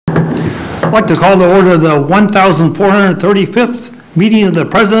I'd like to call to order the 1,435th meeting of the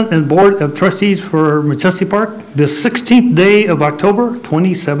President and Board of Trustees for Machesney Park, the 16th day of October,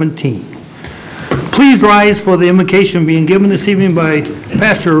 2017. Please rise for the invocation being given this evening by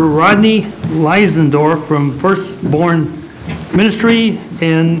Pastor Rodney Leisendorf from Firstborn Ministry,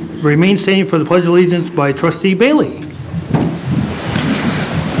 and remain standing for the Pledge of Allegiance by Trustee Bailey.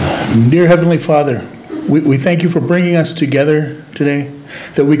 Dear Heavenly Father, we thank you for bringing us together today,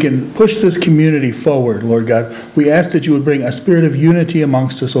 that we can push this community forward, Lord God. We ask that you would bring a spirit of unity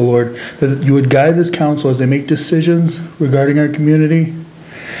amongst us, O Lord, that you would guide this council as they make decisions regarding our community,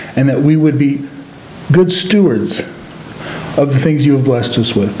 and that we would be good stewards of the things you have blessed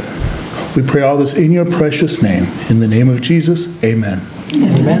us with. We pray all this in your precious name. In the name of Jesus, amen.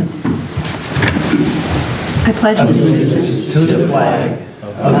 Amen. I pledge allegiance to the flag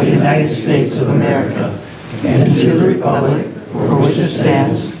of the United States of America and to the republic for which it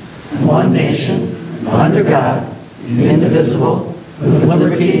stands, one nation, under God, indivisible, with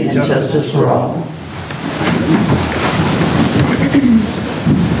liberty and justice for all.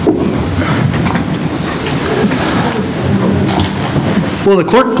 Will the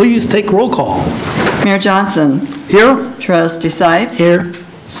clerk please take roll call? Mayor Johnson. Here. Trustee Sipes. Here.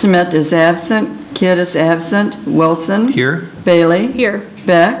 Schmidt is absent. Kidd is absent. Wilson. Here. Bailey. Here.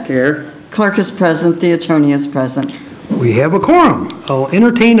 Beck. Here. Clerk is present. The attorney is present. We have a quorum. I'll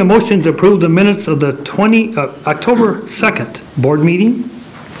entertain a motion to approve the minutes of the October 2nd board meeting.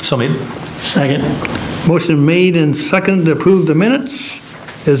 So made. Second. Motion made and seconded to approve the minutes.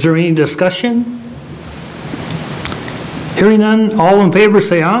 Is there any discussion? Hearing none, all in favor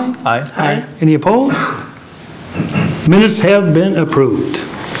say aye. Aye. Aye. Any opposed? Minutes have been approved.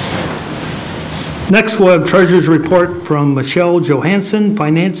 Next, we'll have Treasurer's Report from Michelle Johansson,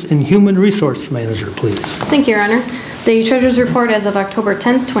 Finance and Human Resource Manager, please. Thank you, Your Honor. The Treasurer's Report as of October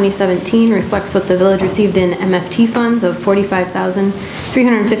 10th, 2017 reflects what the village received in MFT funds of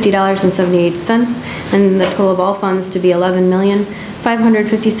 $45,350.78, and the total of all funds to be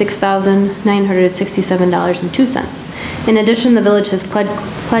 $11,556,967.02. In addition, the village has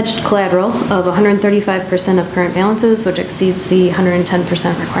pledged collateral of 135% of current balances, which exceeds the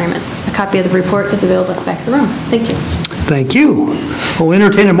 110% requirement. A copy of the report is available at the back of the room. Thank you. Thank you. We'll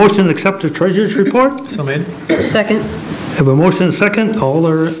entertain a motion to accept the Treasurer's Report. So made. Second. Have a motion and a second. All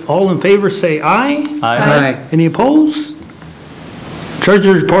in favor say aye. Aye. Aye. Any opposed?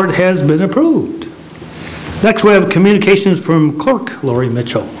 Treasurer's Report has been approved. Next, we have communications from Clerk Lori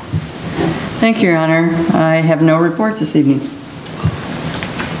Mitchell. Thank you, Your Honor. I have no report this evening.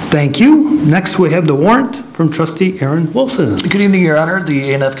 Thank you. Next, we have the warrant from Trustee Aaron Wilson. Good evening, Your Honor.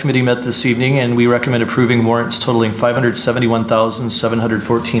 The A&F Committee met this evening, and we recommend approving warrants totaling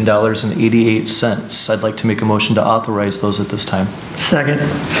 $571,714.88. I'd like to make a motion to authorize those at this time. Second.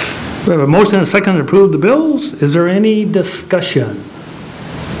 We have a motion and a second to approve the bills. Is there any discussion?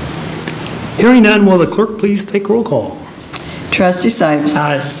 Hearing none, will the clerk please take roll call? Trustee Sipes.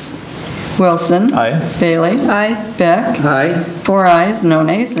 Aye. Wilson. Aye. Bailey. Aye. Beck. Aye. 4 ayes, no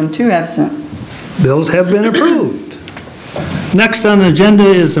nays, and 2 absent. Bills have been approved. Next on the agenda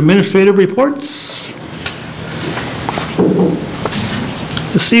is administrative reports.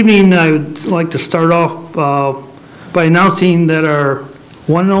 This evening, I would like to start off by announcing that our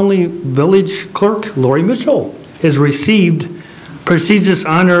one and only village clerk, Lori Mitchell, has received prestigious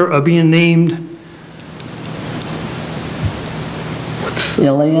honor of being named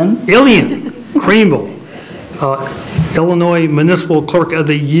Ilian Craneville, Illinois Municipal Clerk of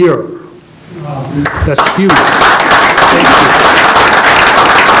the Year. That's huge. Thank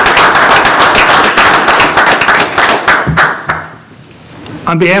you.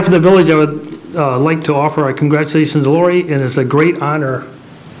 On behalf of the village, I would like to offer our congratulations to Lori, and it's a great honor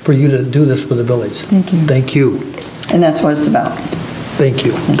for you to do this for the village. Thank you. Thank you. And that's what it's about. Thank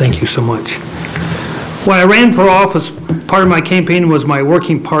you. Thank you so much. When I ran for office, part of my campaign was my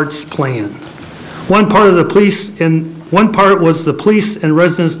working parts plan. One part was the police and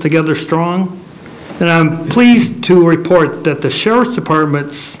residents together strong. And I'm pleased to report that the Sheriff's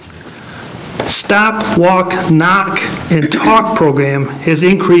Department's Stop, Walk, Knock, and Talk program has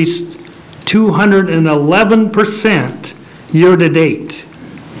increased 211% year to date.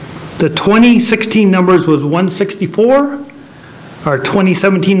 The 2016 numbers was 164. Our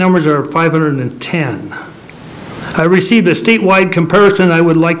 2017 numbers are 510. I received a statewide comparison I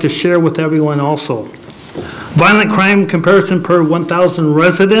would like to share with everyone also. Violent crime comparison per 1,000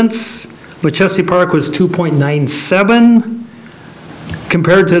 residents. Machesney Park was 2.97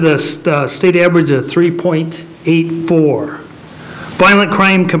 compared to the state average of 3.84. Violent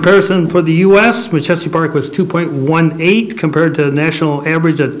crime comparison for the U.S., Machesney Park was 2.18 compared to the national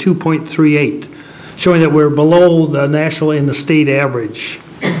average of 2.38, showing that we're below the national and the state average.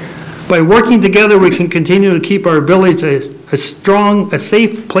 By working together, we can continue to keep our village a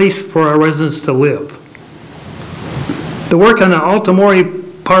safe place for our residents to live. The work on the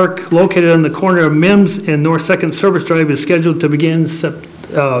Altamori Park, located on the corner of Mims and North 2nd Service Drive, is scheduled to begin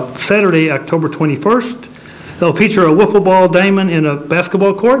Saturday, October 21st. They'll feature a wiffle ball diamond and a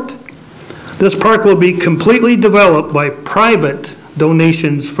basketball court. This park will be completely developed by private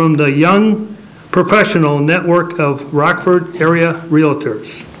donations from the Young Professional Network of Rockford area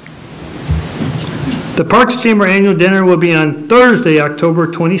realtors. The Parks Chamber annual dinner will be on Thursday, October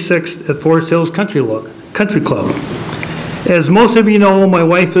 26th at Forest Hills Country Club. As most of you know, my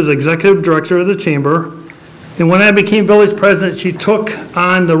wife is executive director of the chamber, and when I became village president, she took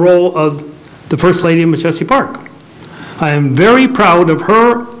on the role of the First Lady of Machesney Park. I am very proud of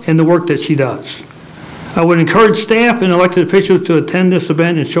her and the work that she does. I would encourage staff and elected officials to attend this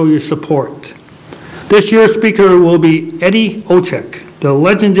event and show your support. This year's speaker will be Eddie Ochek, the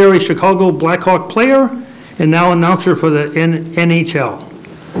legendary Chicago Blackhawk player and now announcer for the NHL.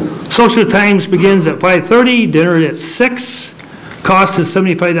 Social Times begins at 5:30, dinner at 6. Cost is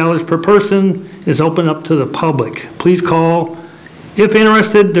 $75 per person, is open up to the public. Please call, if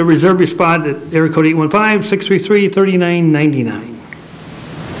interested, to reserve your spot at area code 815-633-3999.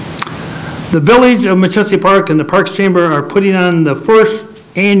 The Village of Machesney Park and the Parks Chamber are putting on the first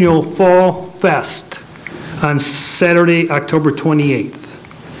annual Fall Fest on Saturday, October 28th.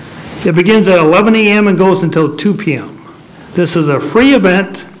 It begins at 11 a.m. and goes until 2 p.m. This is a free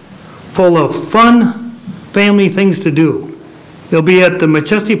event full of fun family things to do. It'll be at the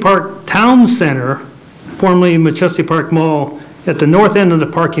Machesney Park Town Center, formerly Machesney Park Mall, at the north end of the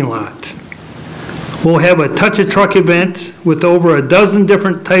parking lot. We'll have a Touch a Truck event with over a dozen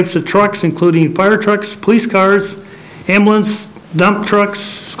different types of trucks, including fire trucks, police cars, ambulance, dump trucks,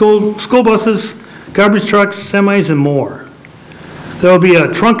 school buses, garbage trucks, semis, and more. There will be a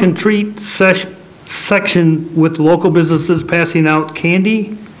trunk and treat section with local businesses passing out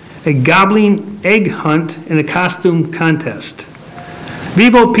candy, a gobbling egg hunt, and a costume contest.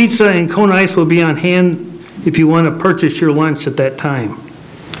 Vivo Pizza and Cone Ice will be on hand if you want to purchase your lunch at that time.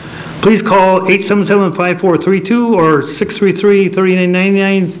 Please call 877-5432 or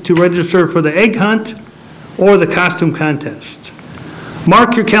 633-3999 to register for the egg hunt or the costume contest.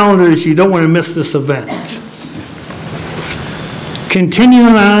 Mark your calendars, you don't want to miss this event.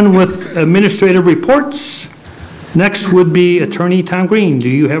 Continuing on with administrative reports, next would be Attorney Tom Green. Do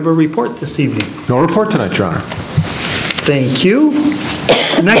you have a report this evening? No report tonight, Your Honor. Thank you.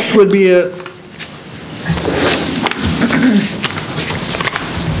 Next would be a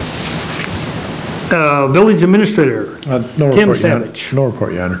Village Administrator, No Tim report, Savage. No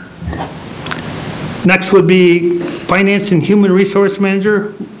report, Your Honor. Next would be Finance and Human Resource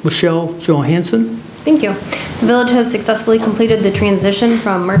Manager, Michelle Johansson. Thank you. The village has successfully completed the transition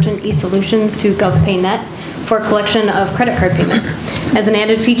from Merchant eSolutions to GovPayNet for collection of credit card payments. As an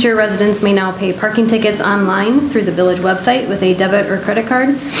added feature, residents may now pay parking tickets online through the village website with a debit or credit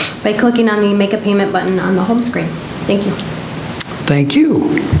card by clicking on the Make a Payment button on the home screen. Thank you. Thank you.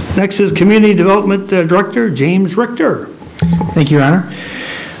 Next is Community Development Director, James Richter. Thank you, Your Honor.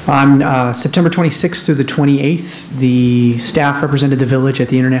 On September 26th through the 28th, the staff represented the village at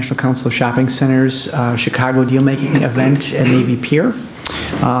the International Council of Shopping Centers Chicago Deal-Making event at Navy Pier.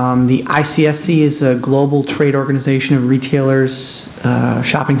 The ICSC is a global trade organization of retailers,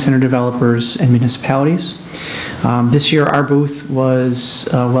 shopping center developers, and municipalities. This year, our booth was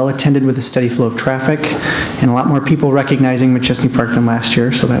well attended with a steady flow of traffic and a lot more people recognizing Machesney Park than last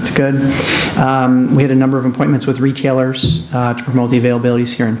year, so that's good. We had a number of appointments with retailers to promote the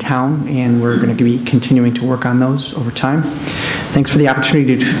availabilities here in town, and we're going to be continuing to work on those over time. Thanks for the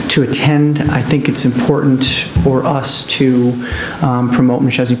opportunity to attend. I think it's important for us to promote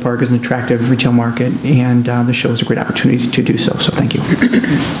Machesney Park as an attractive retail market, and the show is a great opportunity to do so, so thank you.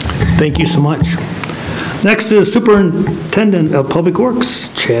 Thank you so much. Next is Superintendent of Public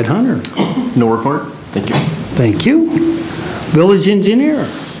Works, Chad Hunter. No report. Thank you. Thank you. Village Engineer,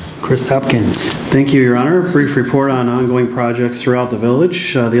 Chris Hopkins. Thank you, Your Honor. Brief report on ongoing projects throughout the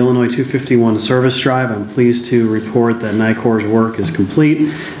village. The Illinois 251 service drive, I'm pleased to report that NICOR's work is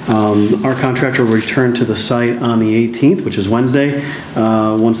complete. Our contractor will return to the site on the 18th, which is Wednesday.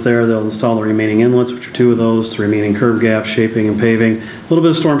 Once there, they'll install the remaining inlets, which are 2 of those, the remaining curb gaps, shaping and paving, a little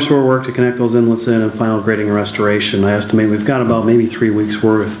bit of storm sewer work to connect those inlets in, and final grading and restoration. I estimate we've got about maybe 3 weeks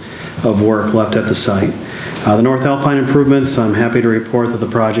worth of work left at the site. The North Alpine improvements, I'm happy to report that the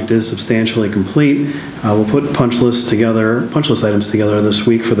project is substantially complete. We'll put punch list items together this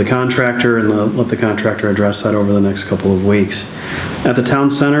week for the contractor, and let the contractor address that over the next couple of weeks. At the town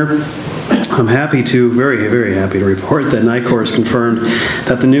center, I'm very, very happy to report that NICOR has confirmed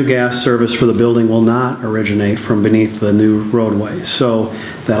that the new gas service for the building will not originate from beneath the new roadway. So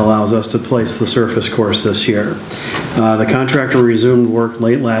that allows us to place the surface course this year. The contractor resumed work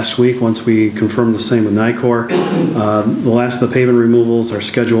late last week once we confirmed the same with NICOR. The last of the pavement removals are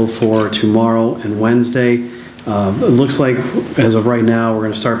scheduled for tomorrow and Wednesday. It looks like, as of right now, we're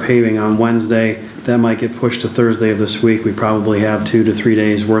going to start paving on Wednesday. That might get pushed to Thursday of this week. We probably have 2 to 3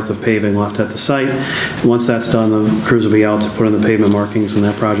 days worth of paving left at the site. And once that's done, the crews will be out to put in the pavement markings, and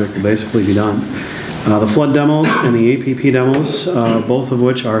that project will basically be done. The flood demos and the APP demos, both of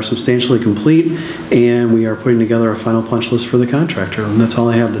which are substantially complete, and we are putting together a final punch list for the contractor. And that's all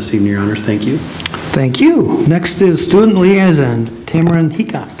I have this evening, Your Honor. Thank you. Thank you. Next is Student Liaison, Tamarin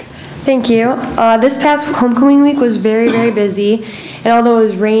Heacock. Thank you. This past homecoming week was very, very busy, and although it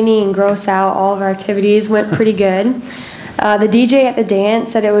was rainy and gross out, all of our activities went pretty good. The DJ at the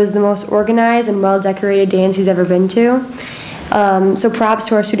dance said it was the most organized and well-decorated dance he's ever been to. So props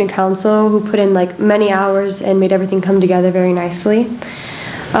to our student council who put in like many hours and made everything come together very nicely.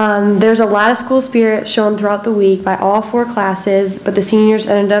 There's a lot of school spirit shown throughout the week by all 4 classes, but the seniors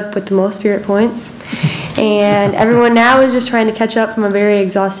ended up with the most spirit points. And everyone now is just trying to catch up from a very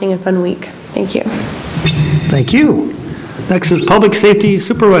exhausting and fun week. Thank you. Thank you. Next is Public Safety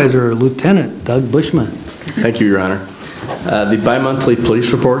Supervisor, Lieutenant Doug Bushman. Thank you, Your Honor. The bi-monthly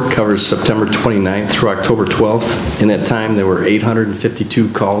police report covers September 29th through October 12th. In that time, there were 852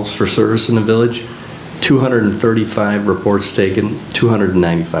 calls for service in the village, 235 reports taken,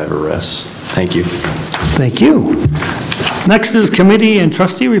 295 arrests. Thank you. Thank you. Next is Committee and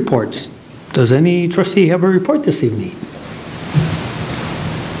Trustee reports. Does any trustee have a report this evening?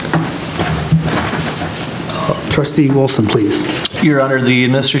 Trustee Wilson, please. Your Honor, the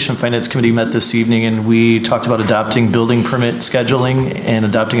Administration and Finance Committee met this evening, and we talked about adopting building permit scheduling and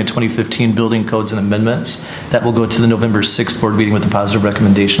adopting a 2015 building codes and amendments. That will go to the November 6th board meeting with a positive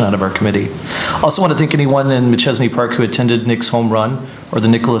recommendation out of our committee. Also want to thank anyone in Machesney Park who attended Nick's Home Run or the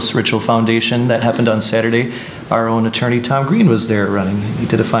Nicholas Ritual Foundation. That happened on Saturday. Our own attorney, Tom Green, was there running. He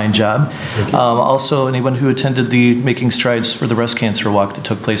did a fine job. Also, anyone who attended the Making Strides for the Breast Cancer Walk that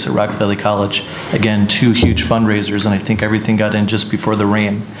took place at Rock Valley College. Again, 2 huge fundraisers, and I think everything got in just before the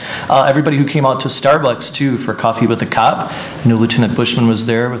rain. Everybody who came out to Starbucks, too, for Coffee with a Cop. I know Lieutenant Bushman was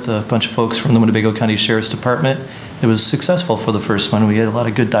there with a bunch of folks from the Winnebago County Sheriff's Department. It was successful for the first one. We had a lot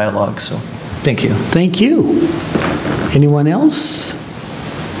of good dialogue, so thank you. Thank you. Anyone else?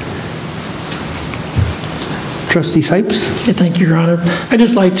 Trustee Sipes? Yeah, thank you, Your Honor. I'd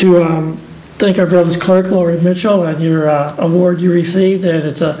just like to thank our village clerk, Lori Mitchell, on your award you received, and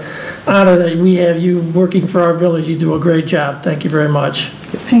it's an honor that we have you working for our village. You do a great job. Thank you very much.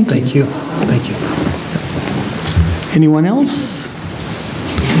 Thank you. Thank you. Anyone else?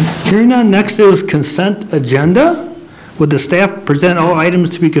 Hearing none, next is consent agenda. Would the staff present all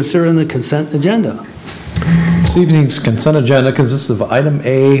items to be considered in the consent agenda? This evening's consent agenda consists of item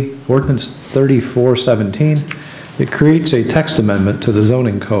A, ordinance 3417. It creates a text amendment to the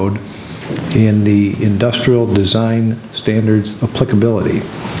zoning code in the industrial design standards applicability.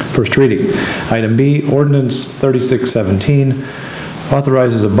 First reading. Item B, ordinance 3617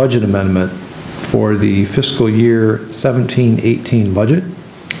 authorizes a budget amendment for the fiscal year 17-18 budget.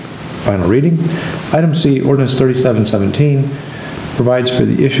 Final reading. Item C, ordinance 3717 provides for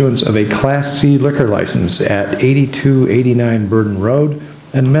the issuance of a Class C liquor license at 8289 Burden Road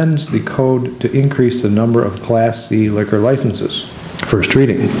and amends the code to increase the number of Class C liquor licenses. First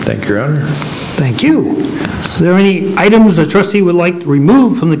reading. Thank you, Your Honor. Thank you. Are there any items the trustee would like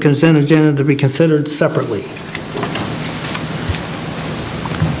removed from the consent agenda to be considered separately?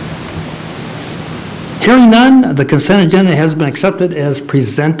 Hearing none, the consent agenda has been accepted as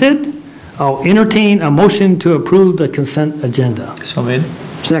presented. I'll entertain a motion to approve the consent agenda. So made.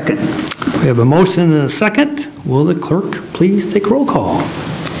 Second. We have a motion and a second. Will the clerk please take roll call?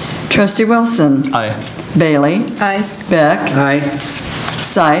 Trustee Wilson. Aye. Bailey. Aye. Beck. Aye.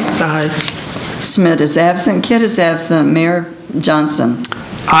 Sipes. Aye. Schmidt is absent. Kidd is absent. Mayor Johnson.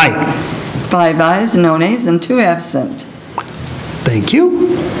 Aye. 5 ayes, no nays, and 2 absent. Thank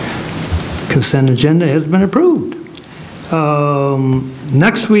you. Consent agenda has been approved.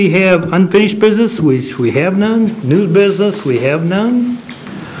 Next we have unfinished business, which we have none. New business, we have none.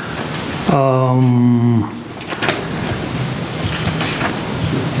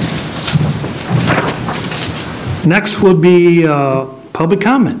 Next will be public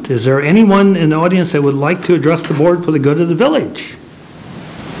comment. Is there anyone in the audience that would like to address the board for the good of the village?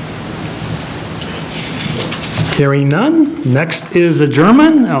 Hearing none. Next is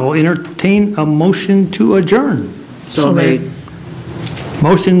adjournment. I will entertain a motion to adjourn. So made.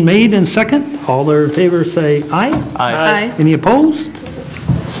 Motion made and second. All in favor say aye. Aye. Any opposed?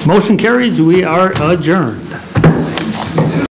 Motion carries. We are adjourned.